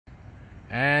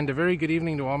And a very good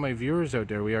evening to all my viewers out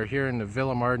there. We are here in the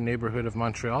Ville-Émard neighborhood of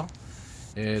Montreal.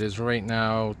 It is right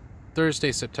now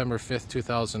Thursday, September 5th,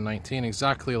 2019,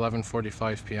 exactly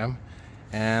 11:45 p.m.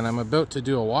 And I'm about to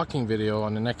do a walking video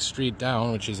on the next street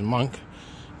down, which is Monk.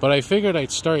 But I figured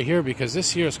I'd start here because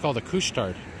this here is called a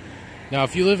couche-tard. Now,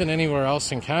 if you live in anywhere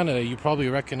else in Canada, you probably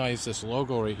recognize this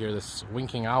logo right here, this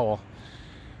winking owl.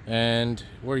 And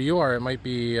where you are, it might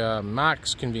be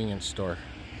Mac's convenience store.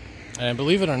 And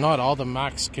believe it or not, all the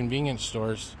Mac's convenience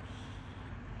stores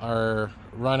are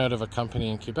run out of a company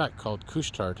in Quebec called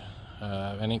Couche-Tard.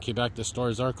 And in Quebec, the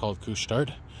stores are called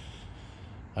Couche-Tard.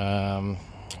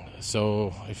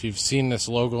 So if you've seen this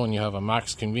logo and you have a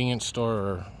Mac's convenience store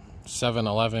or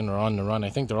 7-Eleven or On the Run, I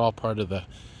think they're all part of the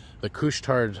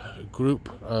Couche-Tard group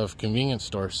of convenience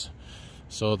stores.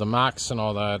 So the Mac's and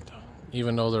all that,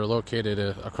 even though they're located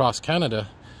across Canada,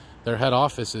 their head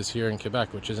office is here in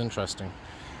Quebec, which is interesting.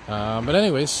 But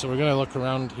anyways, so we're gonna look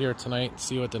around here tonight,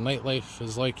 see what the nightlife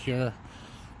is like here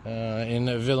in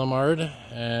Ville-Émard,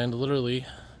 and literally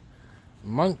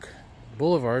Monk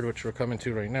Boulevard, which we're coming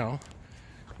to right now,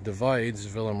 divides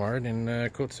Ville-Émard and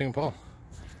Côte-Saint-Paul.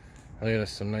 Look at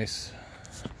this, some nice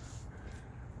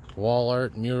wall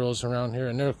art, murals around here,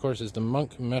 and there of course is the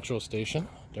Monk metro station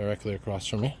directly across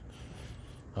from me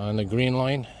on the green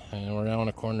line, and we're now on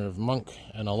a corner of Monk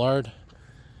and Allard.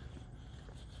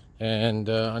 And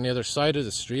on the other side of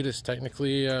the street is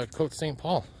technically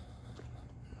Côte-Saint-Paul,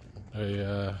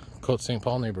 a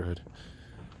Côte-Saint-Paul neighborhood.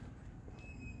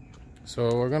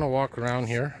 So we're gonna walk around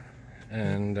here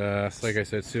and like I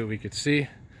said, see what we could see,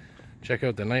 check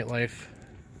out the nightlife,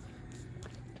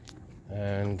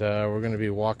 and we're gonna be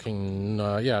walking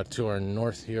to our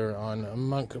north here on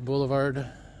Monk Boulevard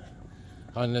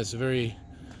on this very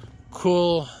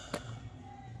cool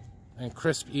and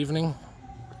crisp evening,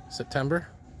 September.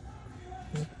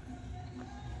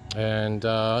 And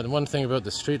the one thing about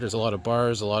the street, there's a lot of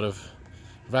bars, a lot of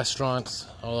restaurants,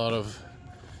 a lot of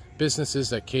businesses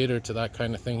that cater to that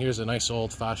kind of thing. Here's a nice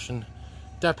old-fashioned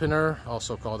dépanneur,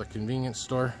 also called a convenience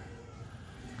store.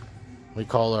 We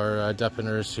call our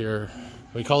dépanneurs here,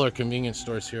 we call our convenience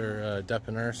stores here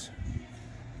dépanneurs.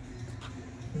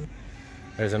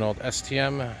 There's an old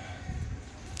STM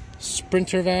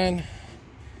Sprinter van.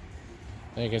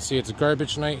 And you can see it's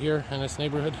garbage night here in this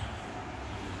neighborhood.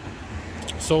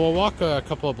 So we'll walk a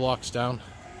couple of blocks down.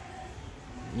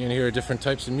 You can hear different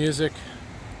types of music,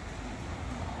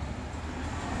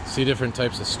 see different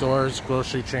types of stores,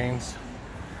 grocery chains,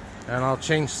 and I'll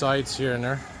change sides here and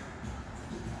there.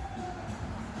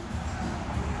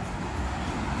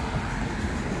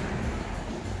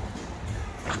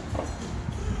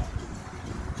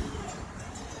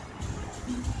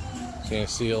 So you can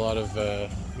see a lot of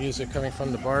music coming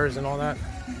from the bars and all that.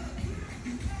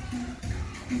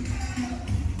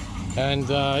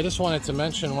 And I just wanted to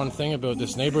mention one thing about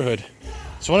this neighborhood.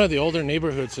 It's one of the older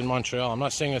neighborhoods in Montreal. I'm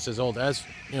not saying it's as old as,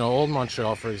 old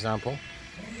Montreal, for example.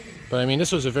 But I mean,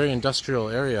 this was a very industrial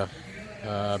area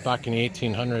back in the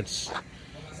 1800s.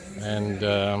 And,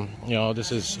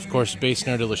 this is, of course, based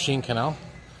near the Lachine Canal,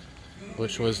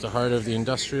 which was the heart of the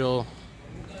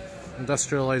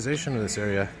industrialization of this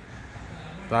area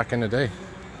back in the day.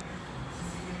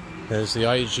 There's the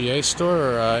IGA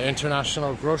store, or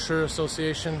International Grocer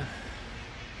Association.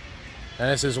 And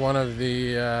this is one of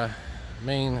the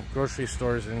main grocery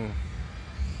stores in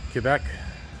Quebec.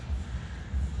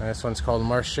 And this one's called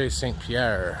Marché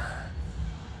Saint-Pierre.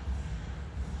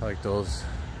 I like those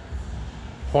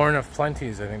Horn of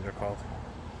Plenties, I think they're called.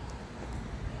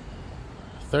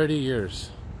 30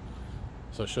 years.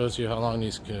 So it shows you how long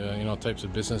these types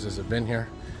of businesses have been here,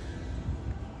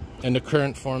 in the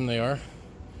current form they are.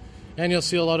 And you'll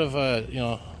see a lot of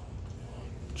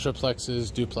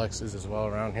triplexes, duplexes as well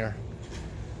around here.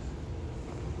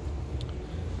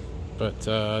 But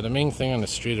the main thing on the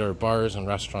street are bars and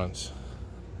restaurants.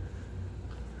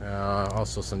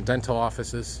 Also some dental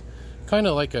offices. Kind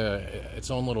of like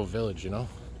its own little village, And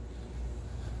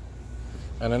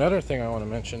another thing I want to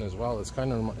mention as well, is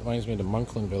kind of reminds me of the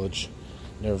Monkland Village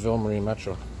near Ville-Marie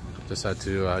Metro. Just had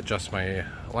to adjust my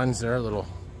lens there, a little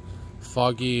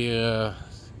foggy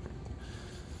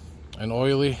and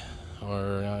oily,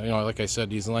 or like I said,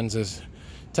 these lenses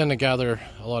tend to gather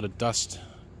a lot of dust,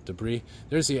 debris.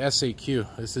 There's the SAQ.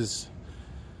 This is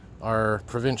our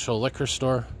provincial liquor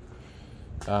store.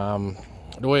 The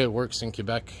way it works in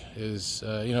Quebec is,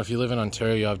 if you live in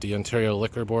Ontario, you have the Ontario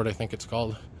Liquor Board, I think it's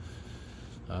called.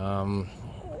 And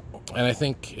I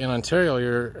think in Ontario,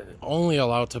 you're only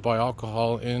allowed to buy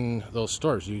alcohol in those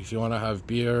stores. If you want to have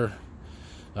beer,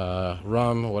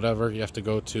 rum, whatever, you have to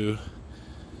go to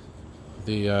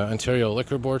the Ontario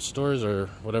Liquor Board stores, or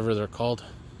whatever they're called.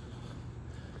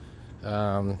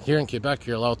 Here in Quebec,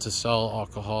 you're allowed to sell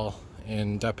alcohol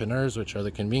in dépanneurs, which are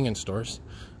the convenience stores.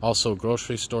 Also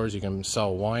grocery stores, you can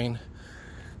sell wine,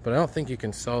 but I don't think you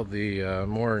can sell the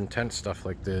more intense stuff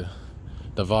like the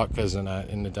vodkas and that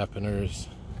in the dépanneurs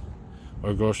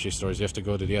or grocery stores. You have to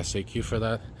go to the SAQ for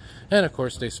that. And of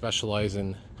course they specialize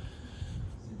in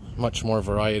much more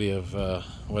variety of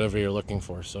whatever you're looking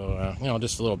for. So you know,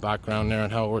 just a little background there on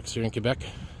how it works here in Quebec.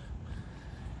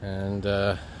 And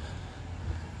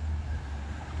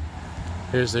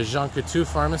here's the Jean Coutu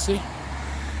pharmacy.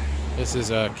 This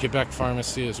is a Quebec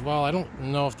pharmacy as well. I don't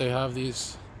know if they have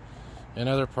these in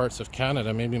other parts of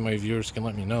Canada. Maybe my viewers can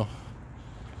let me know.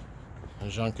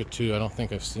 Jean Coutu, I don't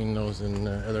think I've seen those in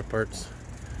other parts.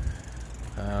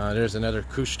 There's another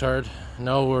couche-tard.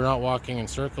 No, we're not walking in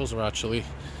circles. We're actually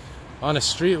on a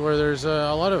street where there's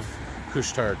a lot of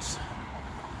couche-tards.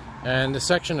 And the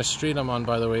section of street I'm on,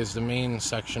 by the way, is the main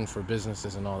section for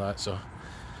businesses and all that. So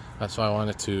that's why I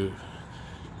wanted to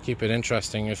keep it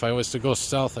interesting. If I was to go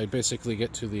south, I basically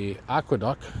get to the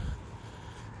Aqueduct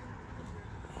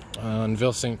on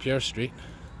Ville Saint Pierre Street.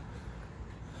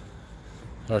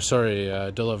 Or sorry,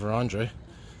 de la Vérandre,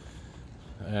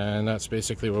 and that's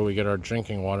basically where we get our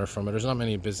drinking water from. But there's not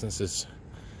many businesses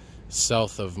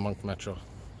south of Monk Metro.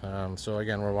 So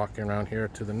again, we're walking around here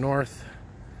to the north,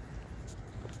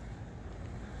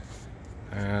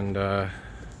 and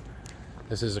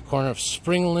this is a corner of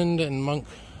Springland and Monk.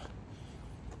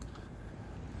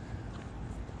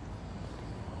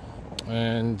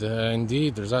 And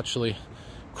indeed, there's actually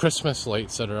Christmas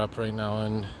lights that are up right now,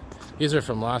 and these are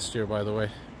from last year, by the way.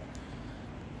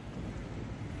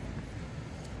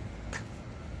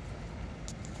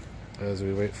 As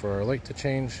we wait for our light to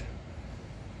change.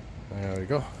 There we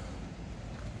go.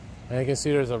 And you can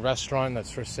see there's a restaurant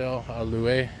that's for sale, a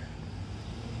loué.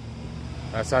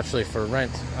 That's actually for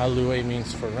rent. A loué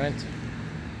means for rent.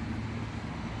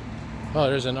 Oh,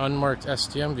 there's an unmarked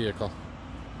STM vehicle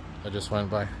that just went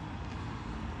by.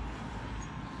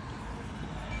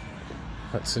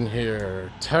 What's in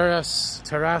here? Terrace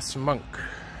Monk.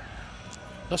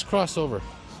 Let's cross over.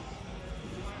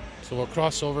 So we'll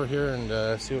cross over here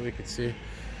and see what we could see.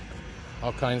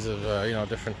 All kinds of you know,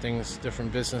 different things,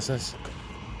 different businesses.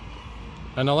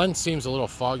 And the lens seems a little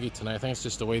foggy tonight. I think it's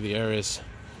just the way the air is.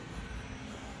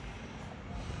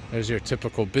 There's your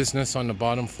typical business on the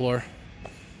bottom floor,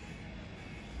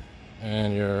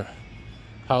 and your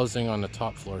housing on the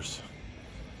top floors,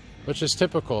 which is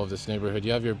typical of this neighborhood.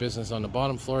 You have your business on the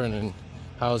bottom floor and then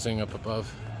housing up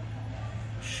above.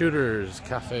 Shooters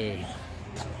Cafe.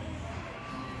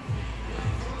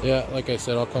 Yeah, like I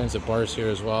said, all kinds of bars here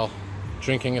as well.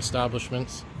 Drinking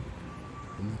establishments.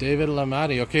 David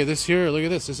Lamatti. Okay, this here, look at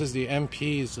this. This is the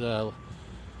MP's, the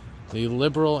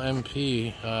Liberal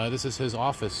MP. This is his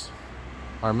office.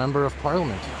 Our Member of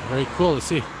Parliament. Very cool to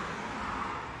see.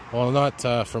 Well, not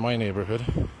for my neighborhood,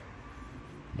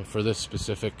 but for this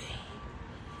specific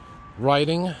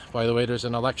riding. By the way, there's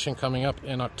an election coming up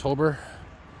in October.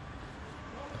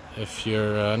 If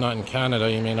you're not in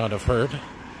Canada, you may not have heard.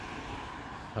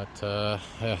 But yeah,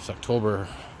 it's October,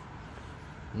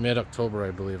 mid-October,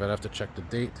 I believe. I'd have to check the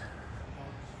date.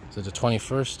 Is it the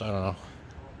 21st? I don't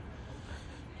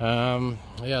know.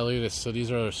 Yeah, look at this. So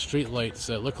these are street lights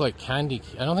that look like candy.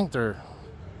 I don't think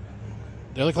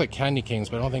they look like candy canes,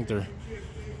 but I don't think they're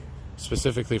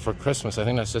specifically for Christmas. I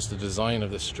think that's just the design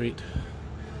of the street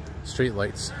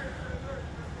lights.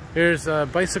 Here's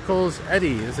Bicycles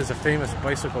Eddie. This is a famous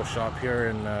bicycle shop here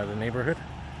in the neighborhood,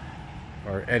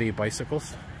 or Eddie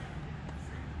Bicycles.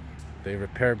 They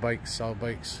repair bikes, sell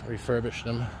bikes, refurbish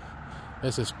them.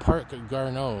 This is Parc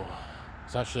Garneau.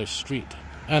 It's actually a street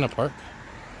and a park.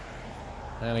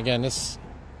 And again, this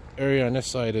area on this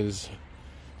side is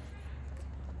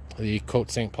the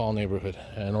Côte-Saint-Paul neighborhood,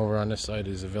 and over on this side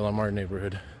is the Ville-Émard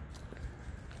neighborhood.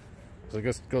 So it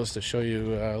just goes to show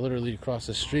you, literally across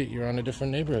the street, you're on a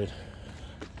different neighborhood.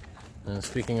 And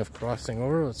speaking of crossing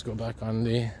over, let's go back on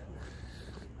the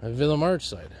Ville-Émard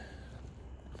side.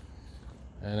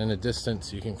 And in the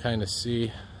distance, you can kind of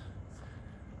see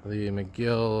the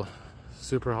McGill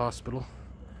Super Hospital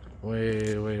way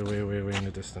in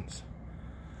the distance.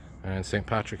 And St.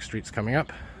 Patrick Street's coming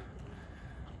up.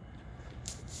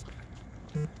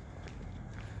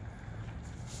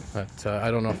 But I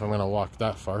don't know if I'm going to walk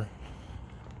that far.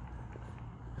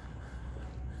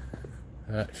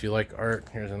 If you like art,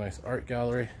 here's a nice art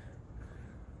gallery.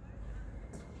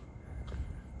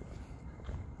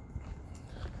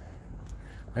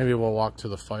 Maybe we'll walk to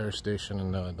the fire station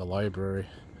and the library.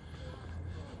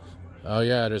 Oh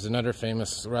yeah, there's another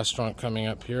famous restaurant coming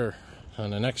up here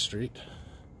on the next street,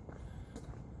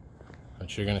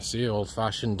 which you're gonna see,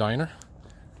 old-fashioned diner.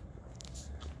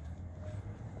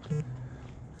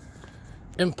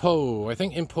 Impôt. I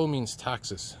think impôt means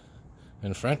taxes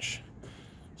in French.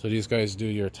 So these guys do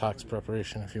your tax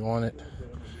preparation if you want it.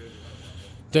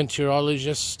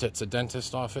 Denturologist, it's a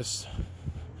dentist office.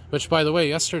 Which, by the way,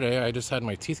 yesterday I just had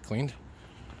my teeth cleaned.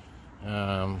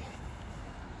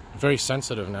 Very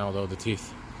sensitive now, though, the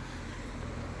teeth.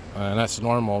 And that's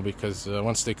normal because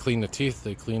once they clean the teeth,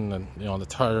 they clean the, the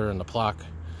tartar and the plaque.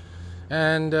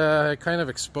 And it kind of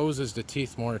exposes the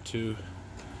teeth more to,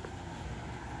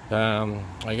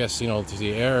 I guess, to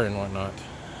the air and whatnot.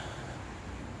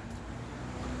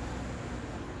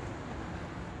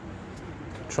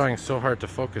 Trying so hard to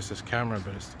focus this camera,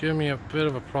 but it's giving me a bit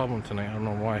of a problem tonight. I don't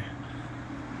know why.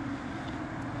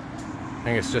 I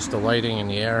think it's just the lighting in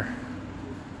the air.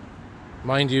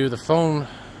 Mind you, the phone,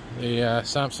 the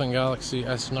Samsung Galaxy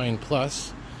S9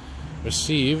 Plus,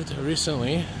 received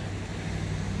recently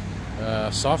a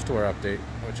software update,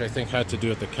 which I think had to do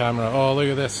with the camera. Oh, look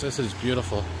at this. This is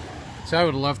beautiful. See, I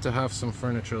would love to have some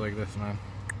furniture like this, man.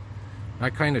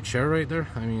 That kind of chair right there,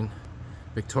 I mean,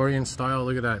 Victorian style.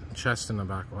 Look at that chest in the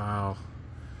back. Wow.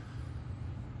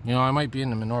 I might be in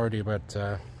the minority, but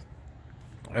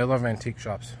I love antique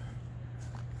shops.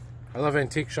 I love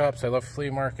antique shops. I love flea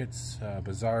markets,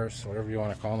 bazaars, whatever you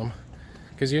want to call them,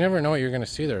 because you never know what you're going to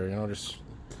see there. Just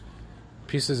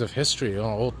pieces of history,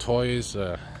 old toys,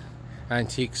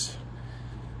 antiques,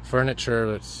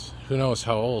 furniture that's who knows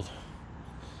how old.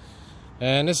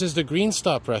 And this is the Green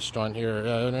Stop restaurant here.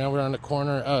 Now we're on the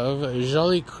corner of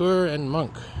Jolicoeur and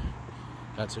Monk.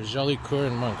 That's Jolicoeur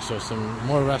and Monk. So some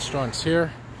more restaurants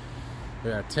here.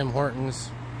 We got Tim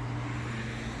Hortons.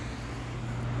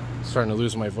 Starting to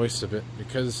lose my voice a bit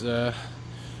because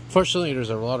fortunately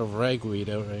there's a lot of ragweed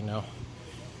out right now.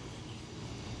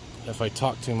 If I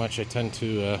talk too much, I tend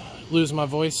to lose my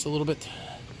voice a little bit.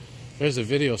 There's a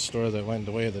video store that went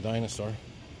the way of the dinosaur.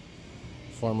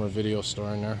 Former video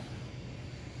store in there,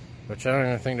 which I don't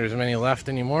even think there's many left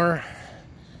anymore.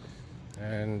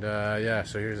 And yeah,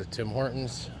 so here's a Tim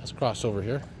Hortons. Let's cross over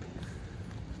here.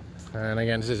 And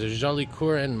again, this is a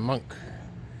Jolicoeur and Monk.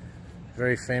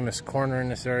 Very famous corner in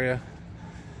this area.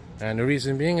 And the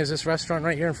reason being is this restaurant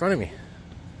right here in front of me.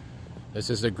 This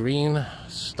is the Green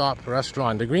Stop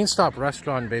restaurant. The Green Stop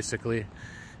restaurant basically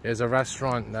is a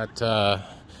restaurant that,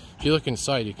 if you look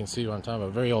inside, you can see what I'm talking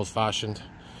about. Very old-fashioned,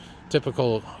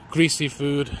 typical greasy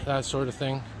food, that sort of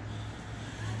thing.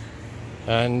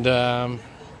 And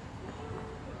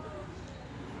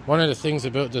one of the things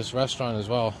about this restaurant as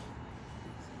well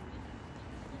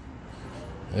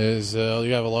is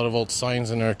you have a lot of old signs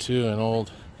in there too, and all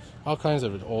kinds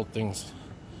of old things.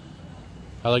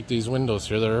 I like these windows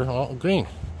here. They're all green.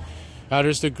 Now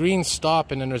there's the Green Stop,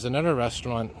 and then there's another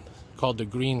restaurant called the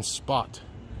Green Spot.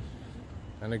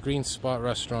 And the Green Spot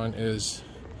restaurant is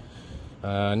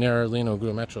near Lino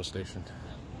Gru Metro Station.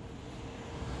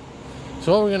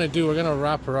 So what we're going to do, we're going to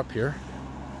wrap her up here.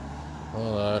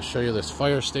 I'll show you this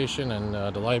fire station and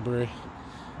the library.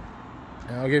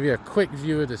 And I'll give you a quick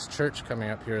view of this church coming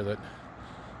up here that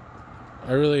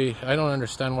I don't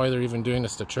understand why they're even doing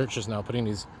this to churches now, putting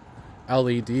these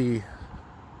LED,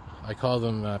 I call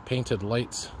them painted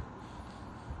lights.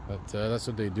 But that's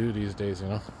what they do these days,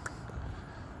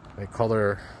 They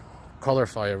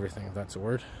colorify everything, if that's a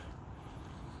word.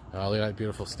 Look at that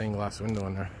beautiful stained glass window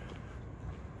in there.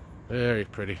 Very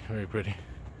pretty, very pretty.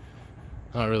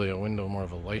 Not really a window, more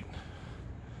of a light.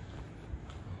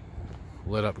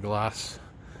 Lit up glass.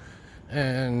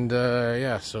 And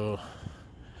yeah, so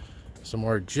some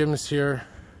more gyms here.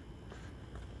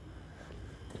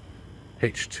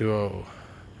 H2O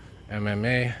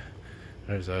MMA.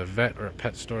 There's a vet or a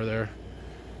pet store there.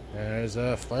 And there's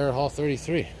a Fire Hall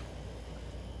 33.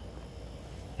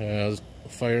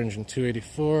 Fire engine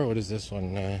 284. What is this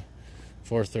one?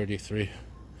 433.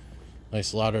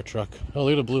 Nice ladder truck. Oh,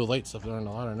 look at the blue lights up there on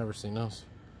the ladder. I've never seen those.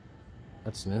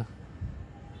 That's new.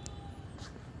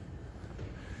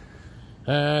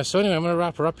 So anyway, I'm going to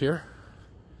wrap her up here.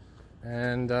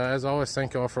 And as always,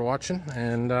 thank you all for watching.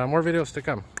 And more videos to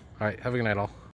come. Alright, have a good night all.